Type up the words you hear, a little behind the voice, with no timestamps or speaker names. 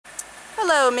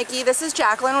Hello Mickey, this is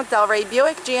Jacqueline with Delray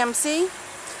Buick GMC.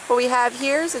 What we have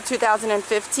here is a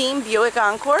 2015 Buick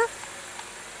Encore.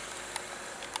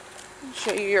 I'll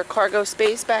show you your cargo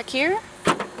space back here.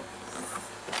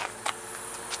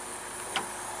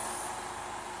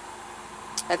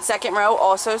 That second row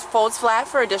also folds flat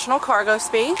for additional cargo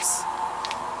space.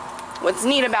 What's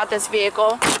neat about this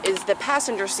vehicle is the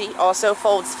passenger seat also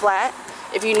folds flat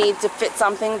if you need to fit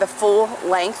something the full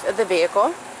length of the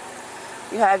vehicle.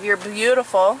 You have your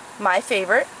beautiful, my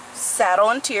favorite, saddle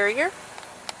interior.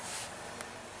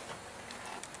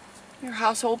 Your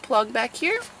household plug back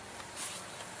here.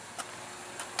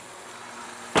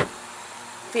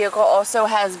 Vehicle also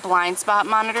has blind spot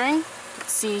monitoring. You can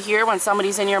see here when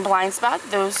somebody's in your blind spot,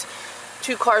 those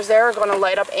two cars there are going to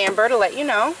light up amber to let you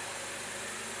know.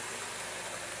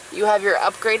 You have your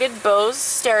upgraded Bose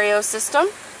stereo system.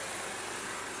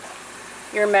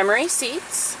 Your memory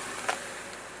seats.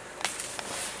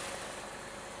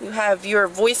 You have your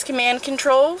voice command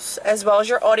controls as well as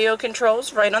your audio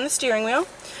controls right on the steering wheel.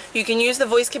 You can use the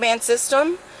voice command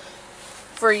system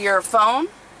for your phone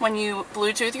when you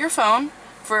Bluetooth your phone,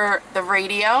 for the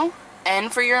radio,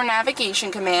 and for your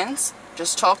navigation commands.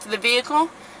 Just talk to the vehicle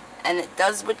and it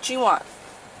does what you want.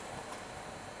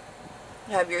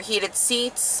 You have your heated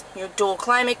seats, your dual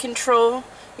climate control,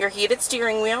 your heated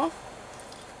steering wheel.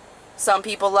 Some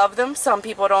people love them, some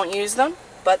people don't use them,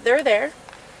 but they're there.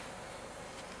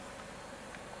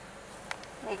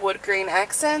 Wood grain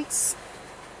accents,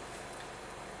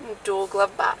 dual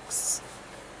glove box,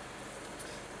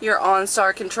 your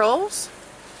OnStar controls.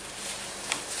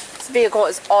 This vehicle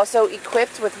is also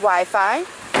equipped with Wi-Fi.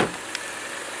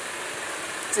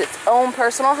 It's its own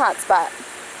personal hotspot.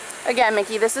 Again,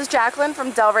 Mickey, this is Jacqueline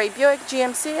from Delray Buick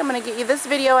GMC. I'm going to get you this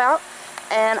video out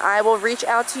and I will reach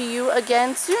out to you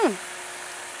again soon.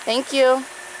 Thank you.